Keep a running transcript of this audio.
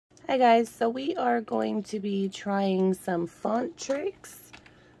Hi guys, so we are going to be trying some font tricks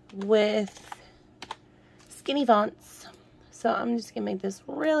with skinny fonts. So I'm just going to make this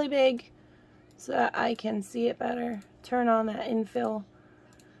really big so that I can see it better. Turn on that infill.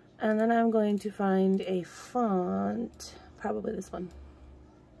 And then I'm going to find a font, probably this one.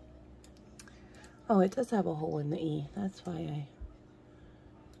 Oh, it does have a hole in the E. That's why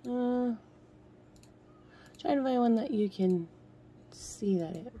trying to find one that you can see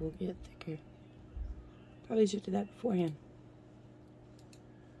that it will get thicker. Probably should do that beforehand.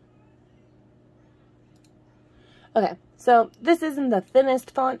 Okay, so this isn't the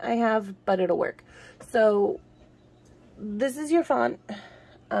thinnest font I have, but it'll work. So this is your font.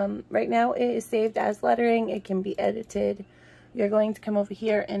 Right now it is saved as lettering. It can be edited. You're going to come over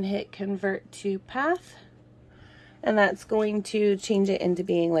here and hit convert to path. And that's going to change it into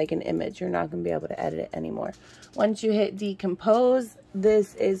being like an image. You're not going to be able to edit it anymore. Once you hit decompose,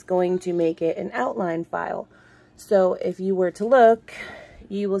 this is going to make it an outline file. So if you were to look,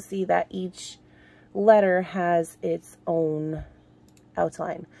 you will see that each letter has its own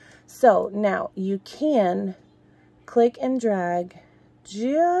outline. So now you can click and drag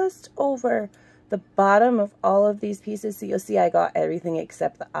just over the bottom of all of these pieces. So you'll see I got everything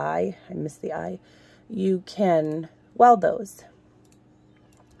except the eye. I missed the eye. You can weld those.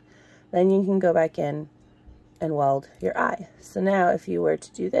 Then you can go back in and weld your eye. So now if you were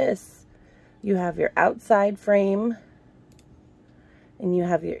to do this, you have your outside frame and you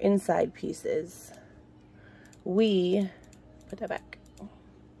have your inside pieces. We put that back.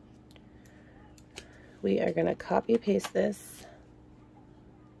 We are going to copy paste this.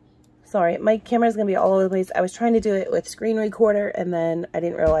 Sorry, my camera's going to be all over the place. I was trying to do it with screen recorder and then I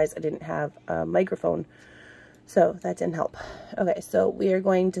didn't realize I didn't have a microphone. So that didn't help. Okay, so we are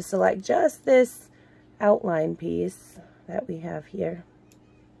going to select just this outline piece that we have here.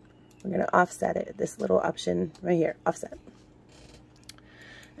 We're going to offset it, this little option right here, offset.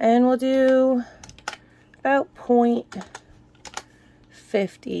 And we'll do about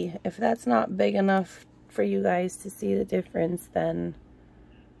 0.50. If that's not big enough for you guys to see the difference, then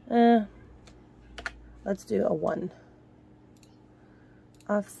let's do a 1.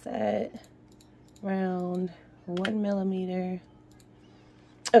 Offset, round, 1 millimeter.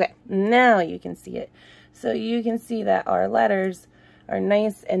 Okay, now you can see it. So you can see that our letters are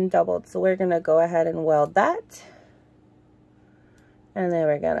nice and doubled. So we're going to go ahead and weld that. And then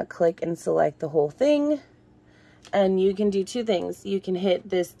we're going to click and select the whole thing. And you can do 2 things. You can hit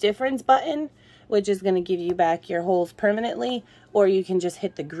this difference button, which is going to give you back your holes permanently, or you can just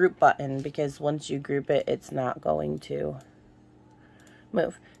hit the group button because once you group it, it's not going to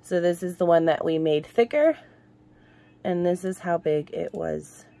move. So this is the one that we made thicker, and this is how big it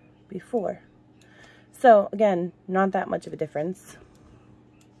was before. So again, not that much of a difference,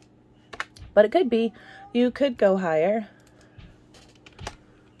 but it could be. You could go higher.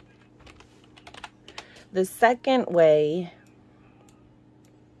 The second way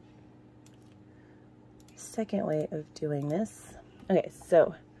of doing this. Okay,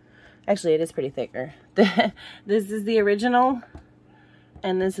 so actually it is pretty thicker. This is the original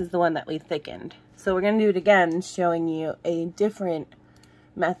and this is the one that we thickened. So we're going to do it again, showing you a different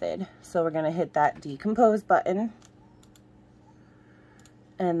method. So we're going to hit that decompose button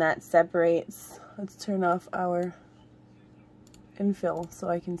and that separates. Let's turn off our infill so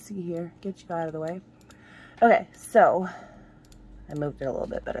I can see here, get you out of the way. Okay, so I moved it a little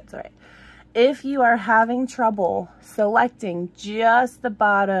bit, but it's all right. If you are having trouble selecting just the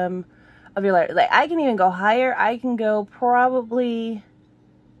bottom of your letter, like I can even go higher. I can go probably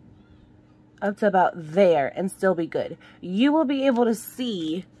up to about there and still be good. You will be able to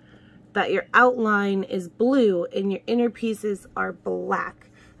see that your outline is blue and your inner pieces are black.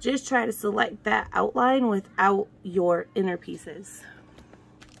 Just try to select that outline without your inner pieces.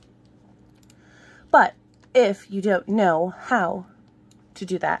 But if you don't know how to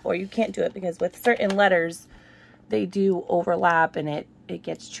do that, or you can't do it because with certain letters they do overlap and it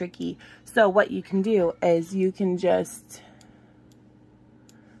gets tricky. So what you can do is you can just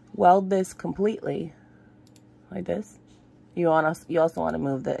weld this completely like this. You also want to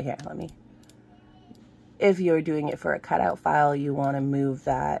move the here, let me, if you're doing it for a cutout file, you want to move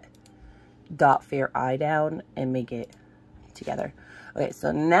that dot fair eye down and make it together. Okay,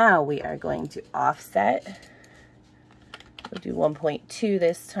 so now we are going to offset. We'll do 1.2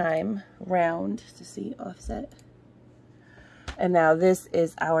 this time, round to see offset. And now this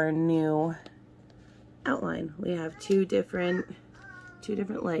is our new outline. We have two different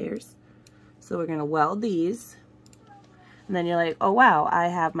layers. So we're gonna weld these. And then you're like, oh wow, I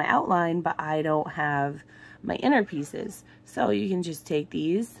have my outline, but I don't have my inner pieces. So you can just take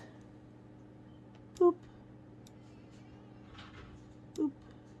these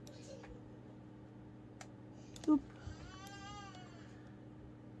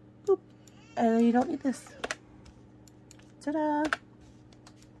you don't need this. Ta-da!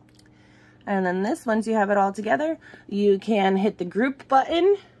 And then this, once you have it all together, you can hit the group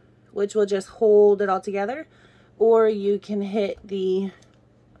button, which will just hold it all together, or you can hit the,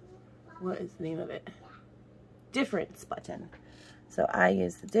 what is the name of it? Difference button. So I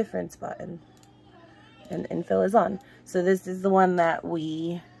use the difference button, and infill is on. So this is the one that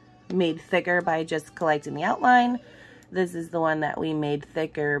we made thicker by just collecting the outline. This is the one that we made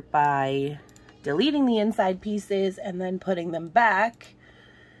thicker by deleting the inside pieces and then putting them back.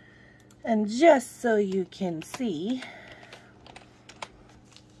 And just so you can see,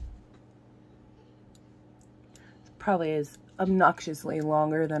 it probably is obnoxiously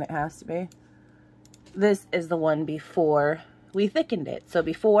longer than it has to be. This is the one before we thickened it. So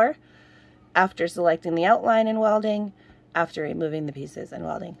before, after selecting the outline and welding, after removing the pieces and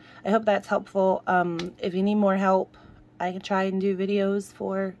welding. I hope that's helpful. If you need more help, I can try and do videos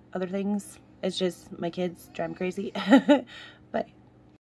for other things. It's just my kids drive me crazy. Bye.